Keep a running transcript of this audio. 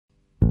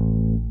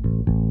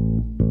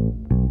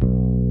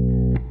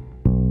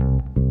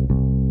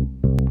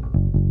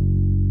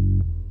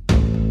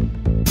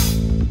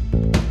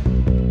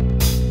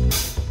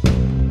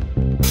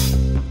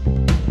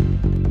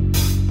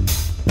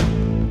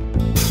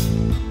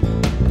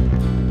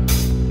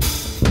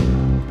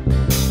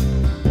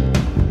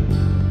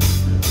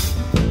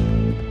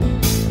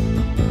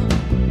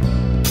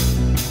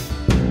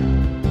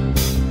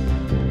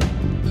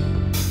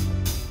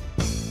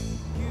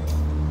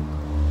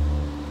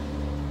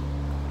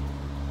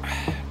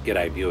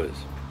G'day viewers.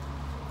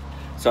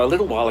 So a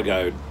little while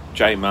ago,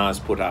 Jay Mars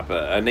put up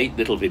a neat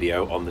little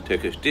video on the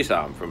Turkish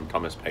Disarm from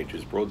Thomas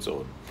Page's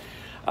broadsword.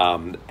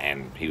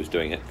 And he was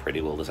doing it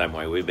pretty well the same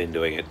way we've been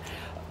doing it.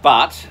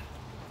 But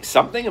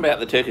something about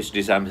the Turkish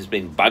Disarm has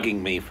been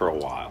bugging me for a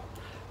while.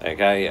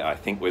 Okay, I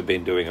think we've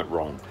been doing it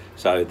wrong.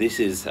 So this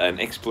is an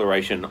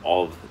exploration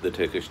of the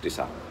Turkish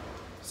Disarm.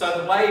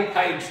 So the way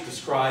Page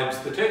describes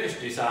the Turkish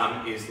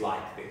Disarm is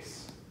like this.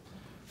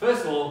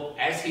 First of all,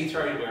 as he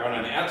throws, we're on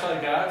an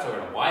outside guard, so we're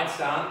in a wide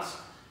stance.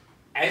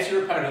 As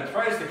your opponent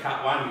throws the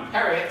cut one, you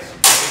parry it,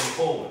 stepping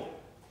forward,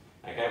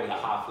 okay, with a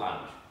half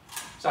lunge.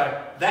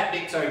 So that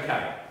bit's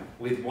okay,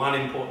 with one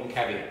important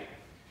caveat.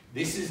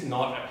 This is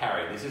not a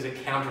parry, this is a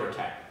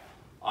counter-attack.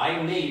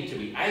 I need to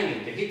be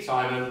aiming to hit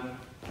Simon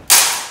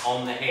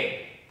on the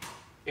head.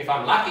 If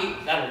I'm lucky,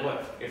 that'll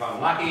work. If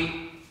I'm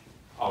lucky,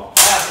 I'll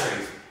power through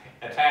his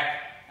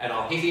attack, and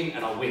I'll hit him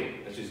and I'll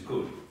win, which is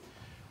good.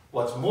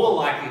 What's more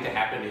likely to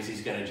happen is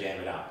he's going to jam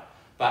it up.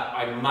 But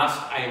I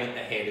must aim at the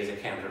head as a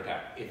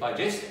counter-attack. If I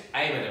just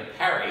aim at a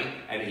parry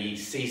and he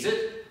sees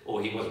it,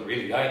 or he wasn't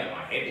really going at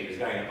my head, he was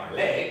going at my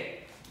leg,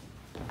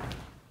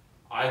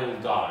 I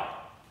will die.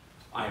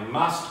 I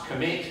must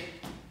commit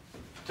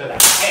to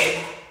that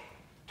head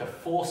to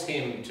force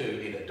him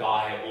to either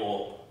die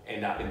or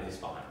end up in this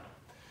bind.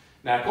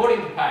 Now,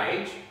 according to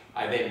Page,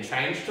 I then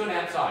change to an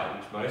outside,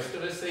 which most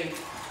of us think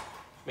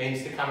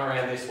means to come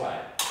around this way,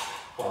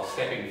 while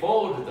stepping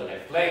forward with the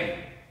left leg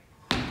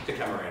to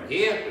come around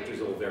here, which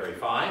is all very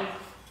fine,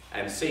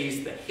 and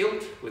seize the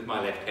hilt with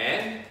my left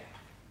hand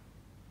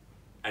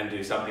and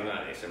do something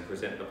like this and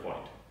present the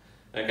point.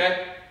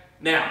 Okay?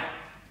 Now,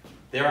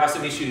 there are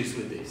some issues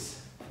with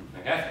this.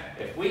 Okay?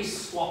 If we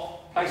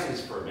swap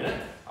places for a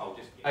minute, I'll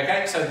just...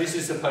 Okay, so this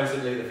is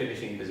supposedly the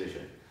finishing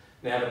position.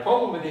 Now, the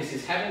problem with this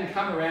is having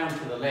come around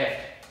to the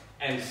left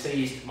and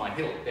seized my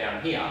hilt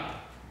down here,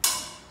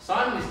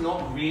 Simon is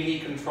not really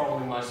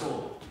controlling my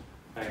sword.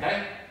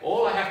 Okay?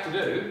 All I have to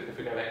do, if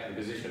we go back to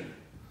the position,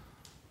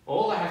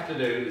 all I have to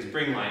do is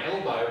bring my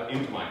elbow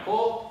into my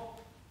core,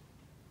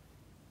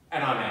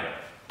 and I'm at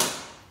it.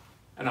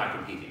 And I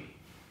can hit him.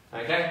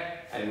 Okay?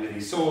 And with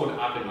his sword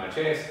up in my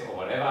chest or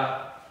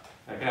whatever,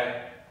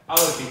 okay, I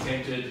would be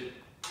tempted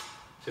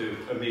to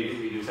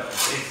immediately do something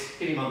like this,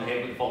 hit him on the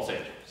head with a false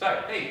edge.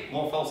 So, hey,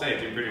 more false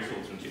edge in British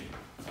swordsmanship.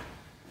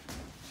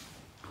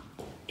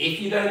 If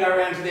you don't go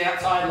around to the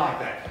outside like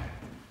that,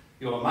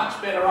 you're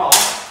much better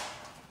off,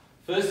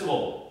 first of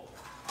all,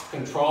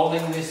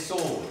 controlling this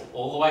sword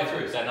all the way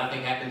through so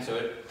nothing happens to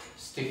it,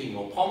 sticking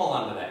your pommel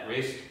under that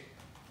wrist,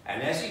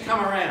 and as you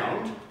come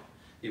around,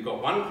 you've got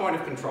one point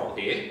of control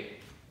here,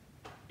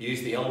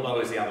 use the elbow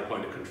as the other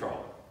point of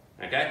control.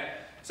 Okay?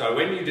 So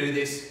when you do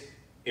this,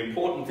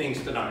 important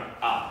things to note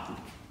are: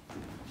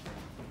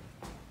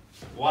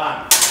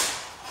 1,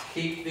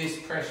 keep this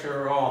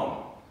pressure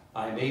on.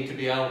 I need to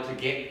be able to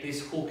get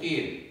this hook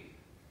in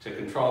to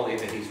control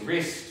either his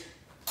wrist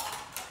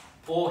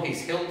or his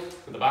hilt.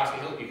 With the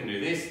basket hilt, you can do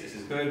this. This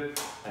is good.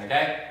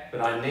 Okay?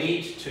 But I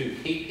need to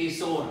keep his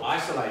sword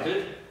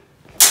isolated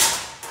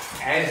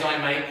as I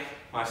make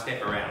my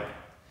step around.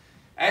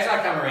 As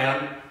I come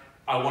around,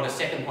 I want a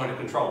second point of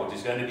control, which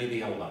is going to be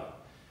the elbow.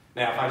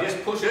 Now, if I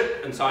just push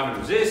it and Simon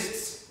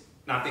resists,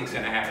 nothing's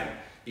going to happen.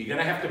 You're going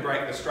to have to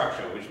break the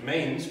structure, which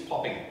means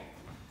popping it.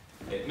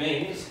 It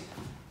means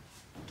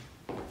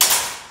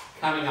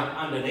coming up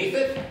underneath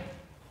it,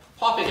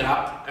 popping it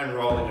up and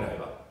rolling it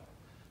over.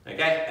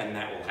 Okay? And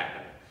that will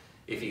happen.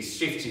 If he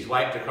shifts his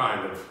weight to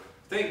kind of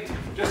think,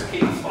 just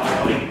keep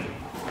spiraling,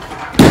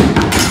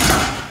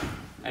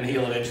 and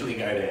he'll eventually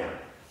go down.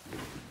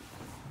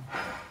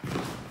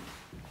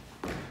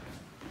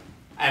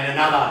 And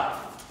another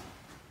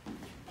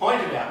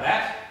point about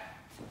that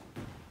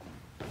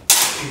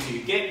is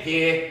you get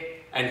here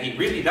and he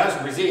really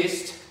does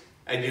resist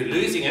and you're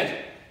losing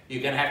it,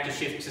 you're going to have to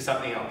shift to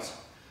something else.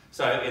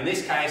 So in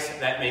this case,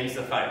 that means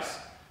the face.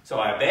 So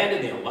I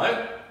abandon the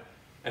elbow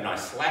and I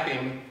slap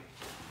him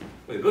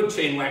with a good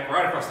chin whack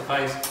right across the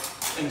face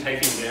and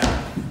take him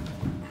down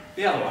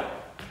the other way.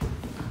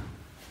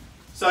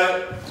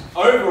 So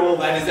overall,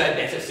 that is a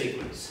better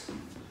sequence.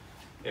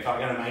 If I'm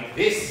going to make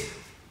this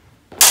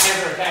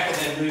counter-attack and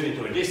then move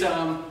into a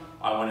disarm,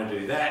 I want to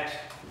do that,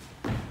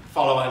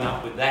 following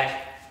up with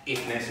that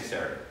if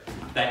necessary.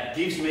 That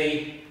gives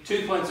me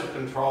 2 points of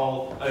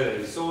control over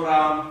his sword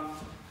arm,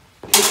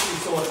 keeps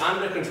his sword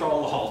under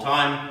control the whole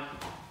time,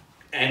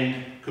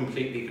 and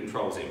completely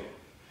controls him.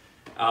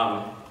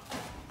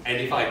 And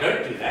if I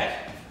don't do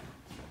that,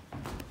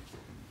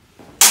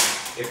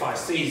 if I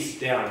seize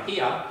down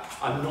here,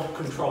 I'm not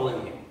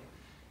controlling him.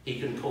 He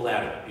can pull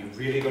out of it. You've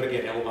really got to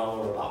get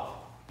elbow or above.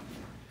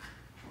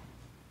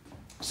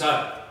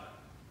 So,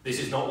 this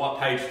is not what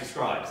Page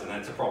describes, and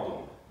that's a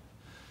problem.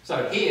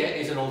 So here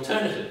is an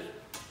alternative.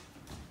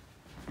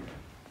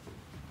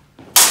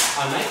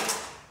 I make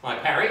my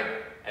parry,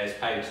 as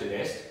Page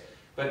suggests,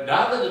 but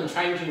rather than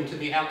changing to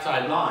the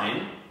outside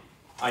line,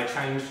 I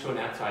change to an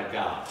outside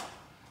guard.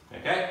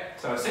 Okay?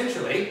 So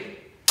essentially,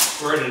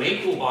 we're at an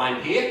equal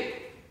bind here,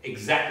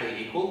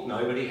 exactly equal,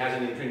 nobody has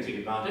an intrinsic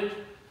advantage.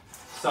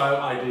 So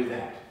I do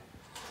that.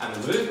 And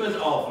the movement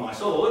of my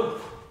sword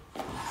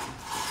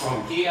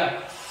from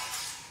here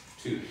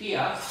to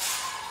here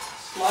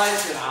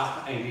slides it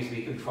up and gives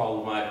me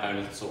control of my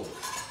opponent's sword.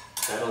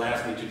 That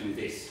allows me to do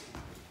this.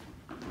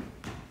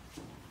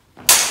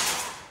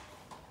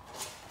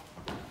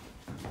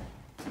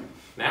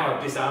 Now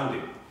I've disarmed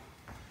him.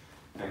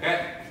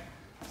 Okay?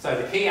 So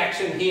the key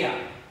action here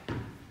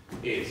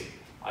is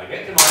I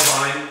get to my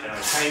line and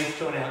I change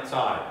to an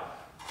outside.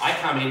 I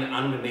come in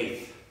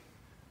underneath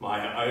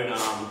my own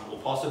arm, or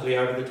possibly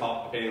over the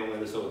top, depending on where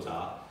the swords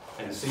are,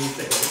 and seize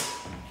the hilt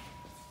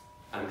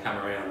and come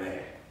around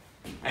there.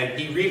 And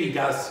he really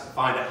does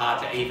find it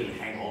hard to even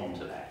hang on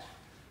to that.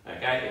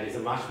 Okay? It is a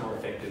much more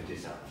effective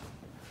disarm.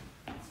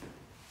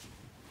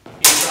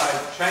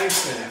 Inside, change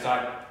to an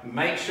outside.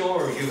 Make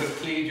sure you have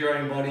cleared your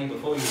own body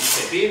before you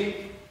step in.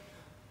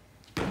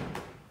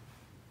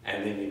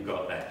 And then you've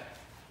got that.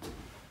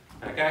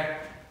 Okay?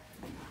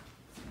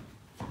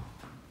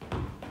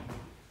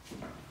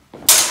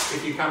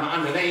 If you come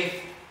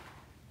underneath,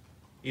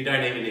 you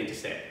don't even need to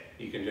step.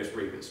 You can just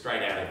reap it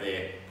straight out of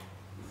there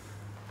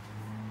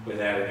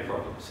without any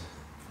problems.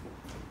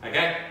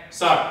 Okay?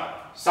 So,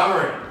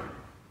 summary.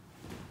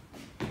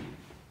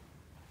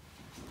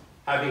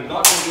 Having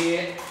gotten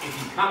here,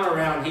 if you come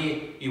around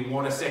here, you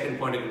want a second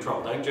point of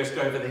control. Don't just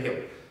go for the hilt.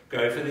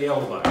 Go for the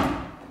elbow.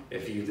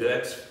 If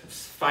that's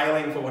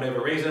failing for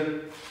whatever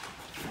reason,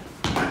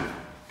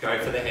 go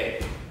for the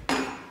head.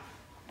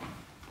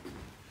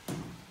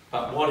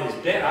 But what is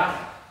better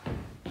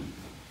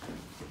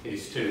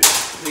is to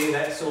clear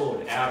that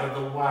sword out of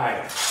the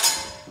way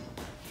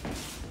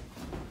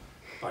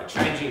by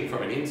changing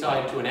from an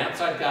inside to an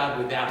outside guard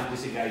without a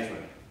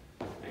disengagement.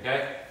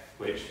 Okay?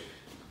 Which,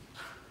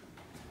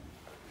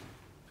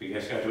 if you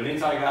just go to an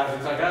inside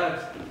guard,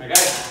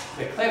 okay?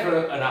 They're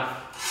clever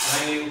enough,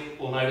 and then you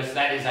will notice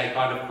that is a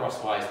kind of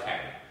crosswise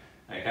parry.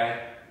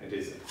 Okay? It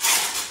is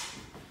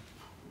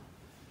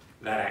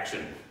that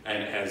action,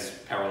 and it has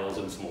parallels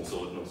and small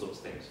sword and all sorts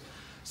of things.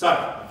 So,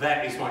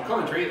 that is my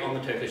commentary on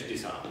the Turkish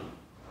Disarm.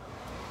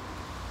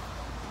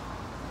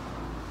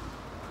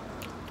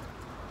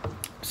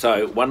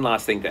 So, one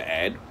last thing to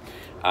add,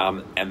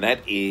 and that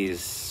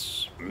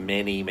is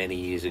many, many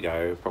years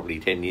ago, probably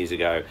 10 years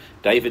ago,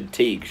 David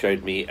Teague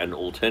showed me an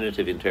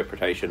alternative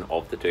interpretation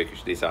of the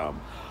Turkish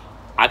Disarm.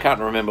 I can't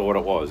remember what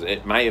it was.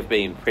 It may have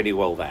been pretty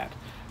well that.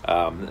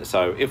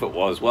 So, if it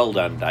was, well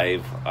done,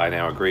 Dave. I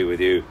now agree with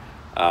you.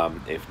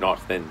 If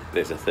not, then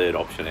there's a third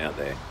option out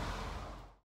there.